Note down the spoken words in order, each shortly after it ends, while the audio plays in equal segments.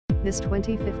This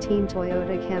 2015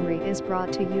 Toyota Camry is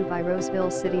brought to you by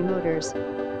Roseville City Motors.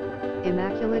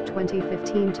 Immaculate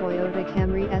 2015 Toyota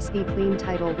Camry SE clean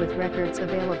title with records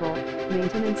available,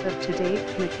 maintenance up to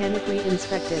date, mechanically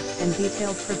inspected and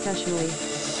detailed professionally.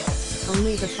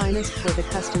 Only the finest for the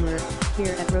customer,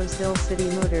 here at Roseville City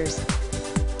Motors.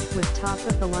 With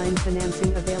top-of-the-line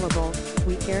financing available,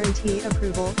 we guarantee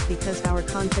approval because our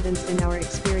confidence in our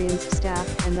experienced staff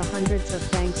and the hundreds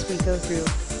of banks we go through.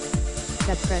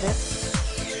 Got credit?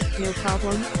 No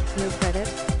problem, no credit?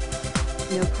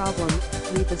 No problem,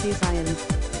 riverside.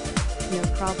 No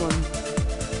problem.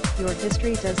 Your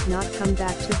history does not come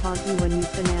back to haunt you when you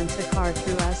finance a car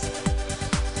through us.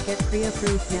 Get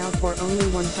pre-approved now for only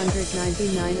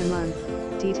 $199 a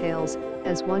month. Details,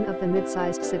 as one of the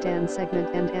mid-sized sedan segment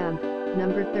and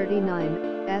number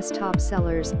 39's top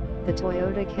sellers, the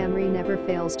Toyota Camry never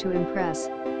fails to impress.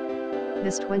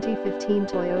 This 2015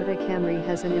 Toyota Camry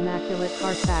has an immaculate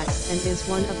Carfax and is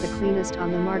one of the cleanest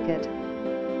on the market.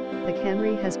 The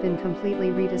Camry has been completely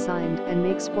redesigned and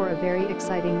makes for a very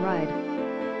exciting ride.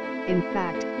 In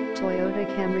fact, Toyota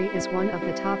Camry is one of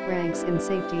the top ranks in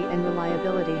safety and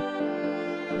reliability.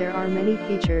 There are many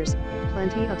features,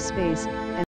 plenty of space, and